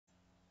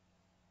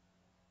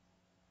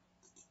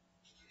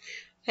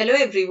Hello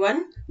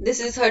everyone, this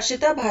is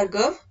Harshita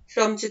Bhargave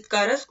from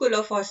Chitkara School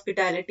of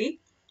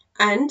Hospitality,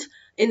 and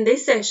in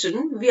this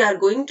session we are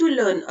going to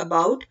learn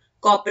about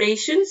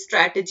cooperation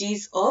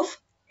strategies of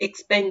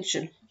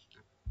expansion.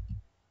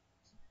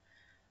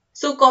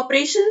 So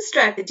cooperation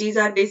strategies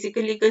are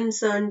basically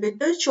concerned with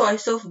the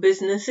choice of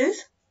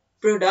businesses,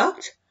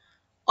 products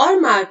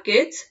or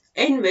markets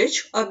in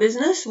which a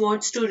business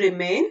wants to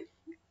remain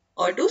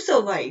or to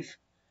survive.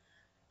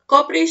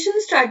 Cooperation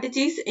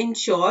strategies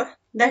ensure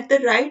that the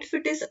right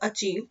fit is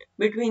achieved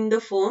between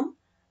the firm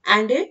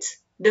and its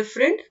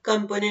different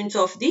components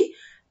of the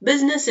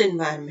business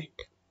environment.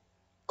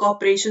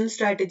 Cooperation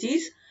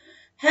strategies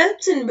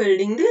helps in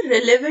building the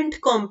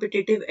relevant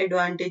competitive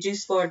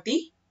advantages for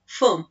the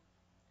firm.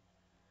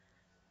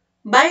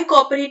 By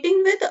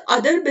cooperating with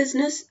other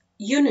business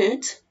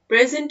units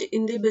present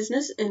in the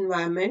business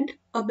environment,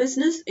 a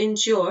business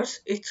ensures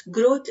its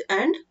growth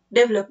and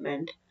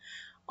development.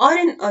 Or,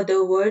 in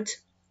other words,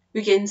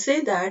 we can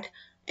say that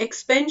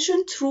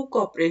expansion through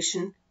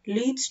cooperation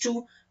leads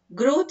to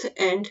growth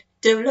and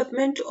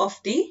development of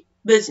the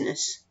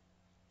business.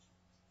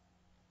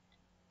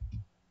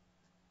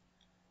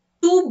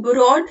 Two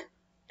broad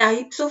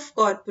types of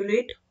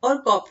corporate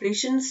or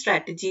cooperation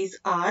strategies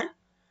are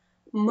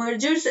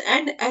mergers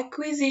and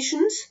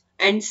acquisitions,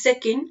 and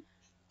second,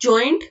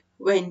 joint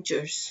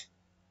ventures.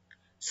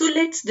 So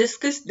let's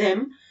discuss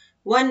them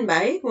one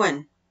by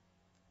one.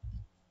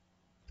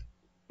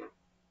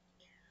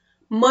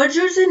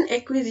 Mergers and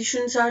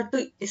acquisitions are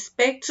the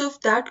aspects of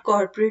that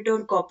corporate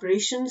or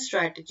corporation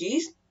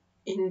strategies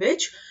in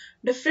which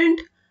different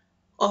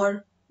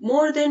or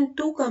more than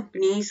two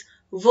companies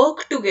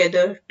work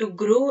together to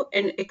grow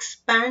and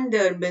expand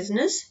their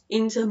business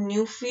in some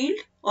new field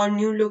or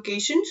new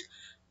locations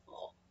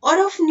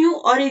or of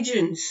new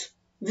origins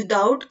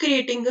without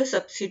creating a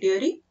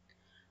subsidiary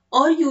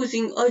or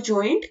using a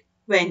joint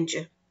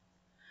venture.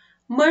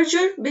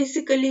 Merger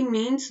basically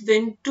means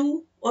when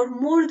two or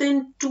more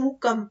than two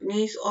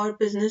companies or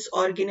business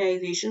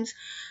organizations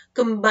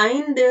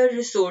combine their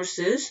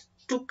resources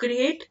to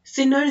create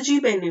synergy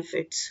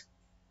benefits,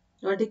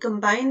 or they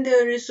combine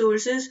their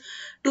resources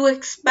to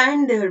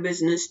expand their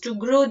business, to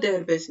grow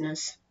their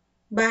business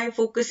by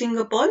focusing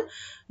upon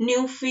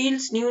new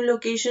fields, new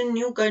location,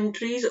 new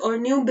countries or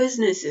new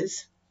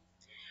businesses.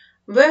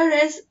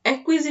 Whereas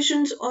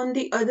acquisitions, on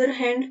the other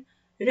hand,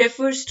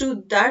 refers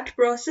to that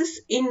process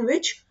in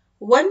which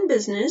one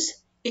business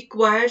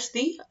acquires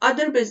the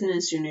other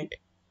business unit.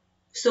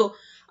 So,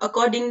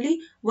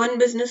 accordingly, one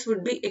business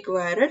would be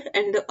acquirer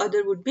and the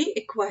other would be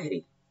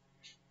acquiree.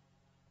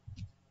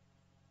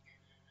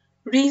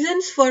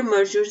 Reasons for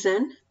mergers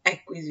and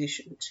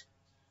acquisitions.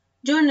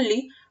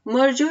 Generally,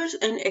 mergers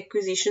and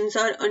acquisitions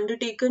are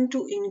undertaken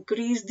to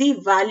increase the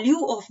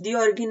value of the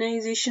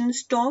organization's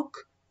stock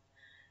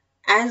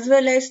as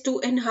well as to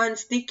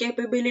enhance the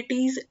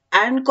capabilities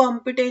and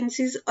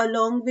competencies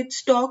along with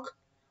stock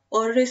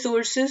or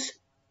resources,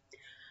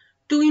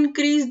 to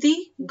increase the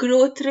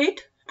growth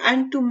rate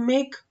and to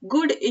make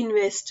good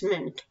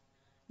investment.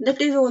 That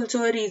is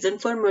also a reason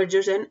for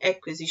mergers and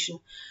acquisition.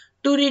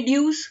 To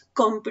reduce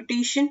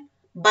competition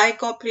by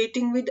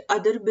cooperating with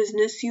other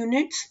business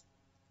units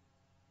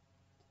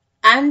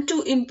and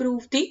to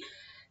improve the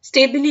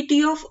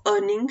stability of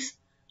earnings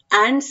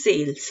and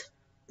sales.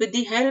 With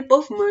the help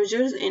of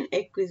mergers and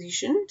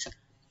acquisitions,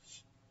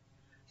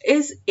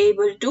 is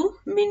able to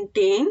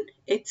maintain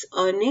its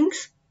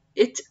earnings,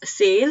 its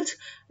sales,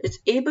 it's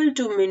able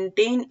to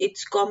maintain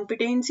its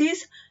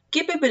competencies,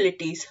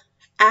 capabilities,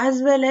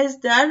 as well as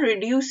they are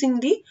reducing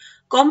the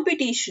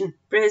competition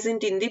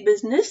present in the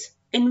business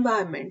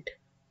environment.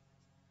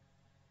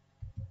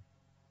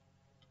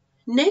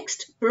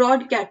 Next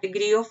broad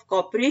category of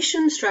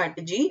cooperation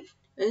strategy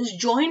is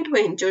joint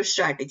venture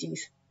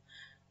strategies.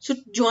 So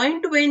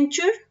joint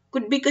venture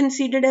could be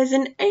considered as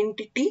an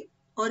entity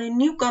or a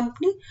new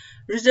company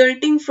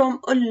resulting from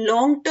a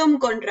long-term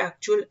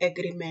contractual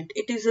agreement.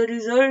 It is a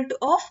result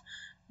of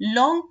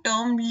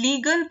long-term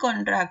legal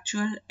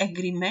contractual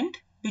agreement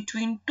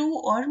between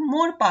two or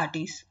more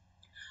parties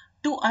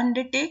to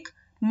undertake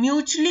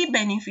mutually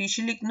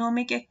beneficial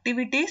economic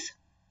activities,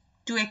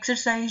 to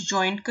exercise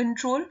joint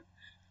control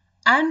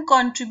and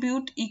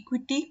contribute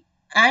equity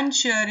and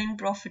share in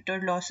profit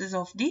or losses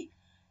of the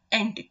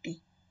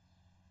entity.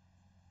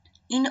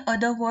 In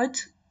other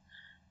words,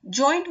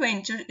 joint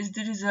venture is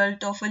the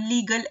result of a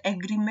legal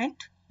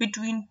agreement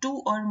between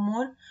two or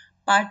more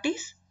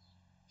parties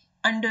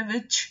under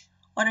which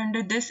or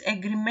under this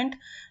agreement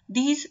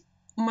these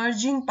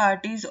merging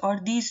parties or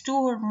these two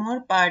or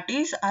more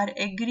parties are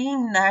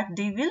agreeing that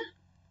they will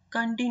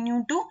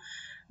continue to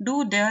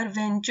do their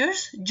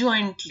ventures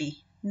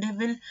jointly.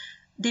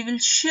 They will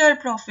share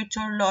profits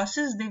or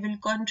losses, they will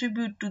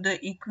contribute to the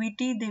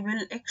equity, they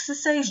will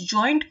exercise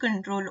joint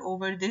control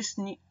over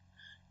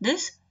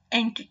this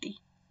entity.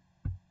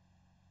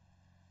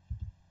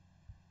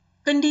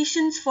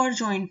 Conditions for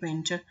joint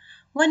venture.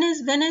 One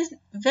is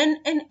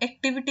when an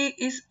activity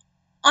is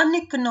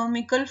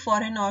uneconomical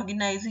for an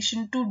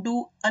organization to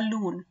do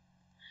alone,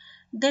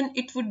 then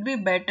it would be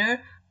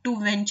better to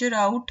venture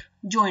out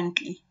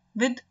jointly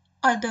with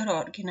other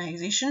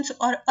organizations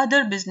or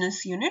other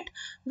business unit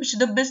which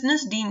the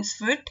business deems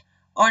fit,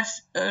 or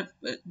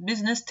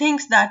business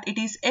thinks that it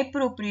is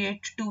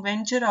appropriate to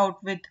venture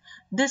out with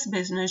this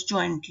business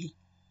jointly.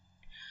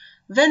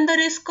 When the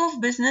risk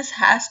of business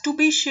has to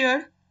be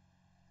shared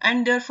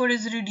and therefore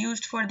is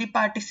reduced for the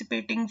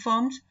participating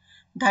firms,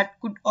 that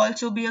could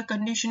also be a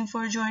condition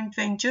for joint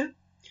venture.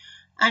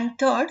 And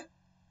third,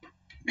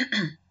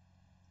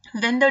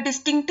 when the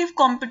distinctive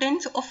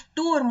competence of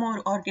two or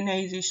more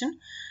organizations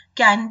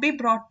can be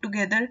brought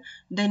together,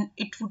 then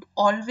it would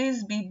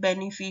always be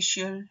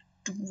beneficial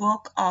to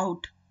work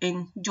out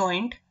in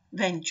joint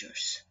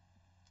ventures.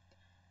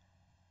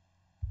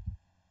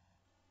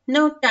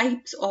 Now,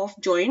 types of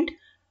joint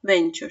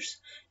ventures.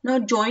 Now,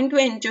 joint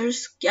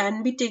ventures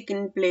can be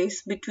taken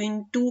place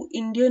between two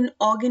Indian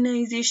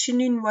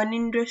organizations in one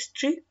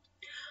industry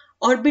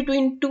or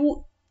between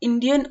two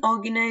Indian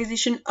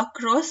organizations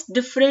across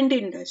different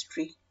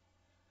industry.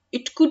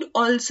 It could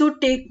also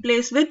take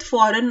place with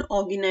foreign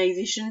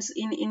organizations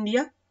in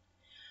India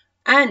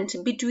and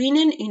between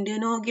an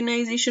Indian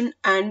organization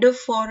and a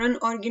foreign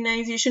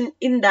organization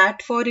in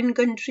that foreign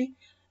country.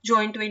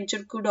 Joint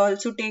venture could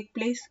also take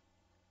place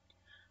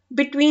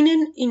between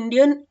an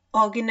Indian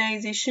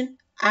organization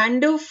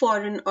and a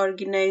foreign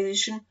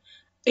organization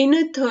in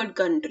a third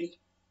country.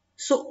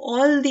 So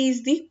all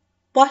these the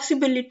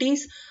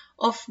possibilities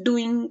of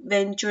doing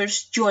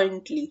ventures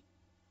jointly.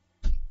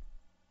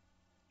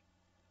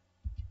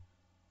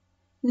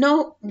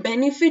 Now,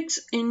 benefits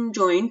in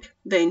joint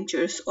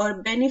ventures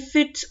or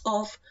benefits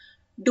of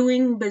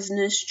doing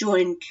business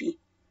jointly.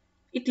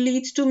 It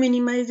leads to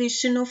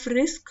minimization of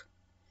risk,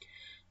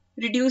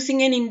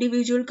 reducing an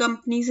individual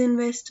company's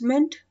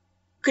investment,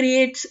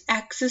 creates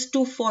access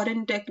to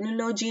foreign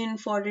technology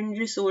and foreign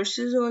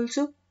resources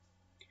also.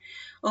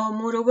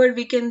 Moreover,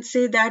 we can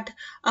say that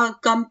a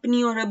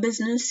company or a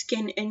business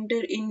can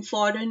enter in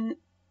foreign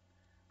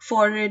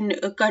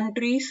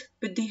countries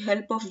with the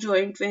help of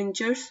joint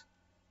ventures.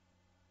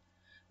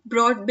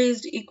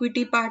 Broad-based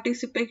equity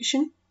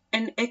participation,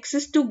 and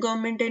access to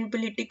government and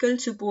political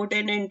support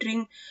and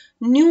entering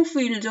new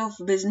fields of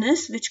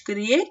business which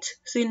creates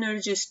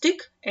synergistic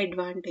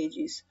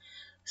advantages.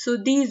 So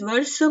these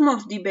were some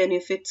of the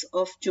benefits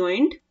of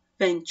joint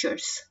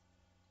ventures.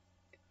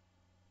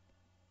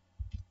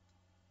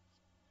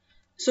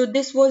 So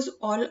this was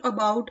all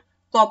about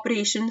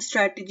cooperation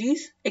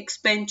strategies,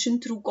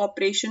 expansion through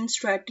cooperation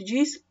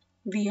strategies.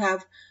 We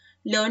have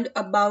learned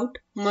about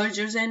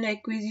mergers and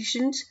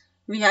acquisitions.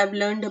 We have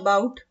learned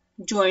about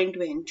joint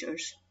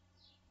ventures.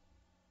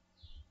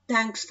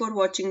 Thanks for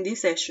watching the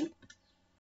session.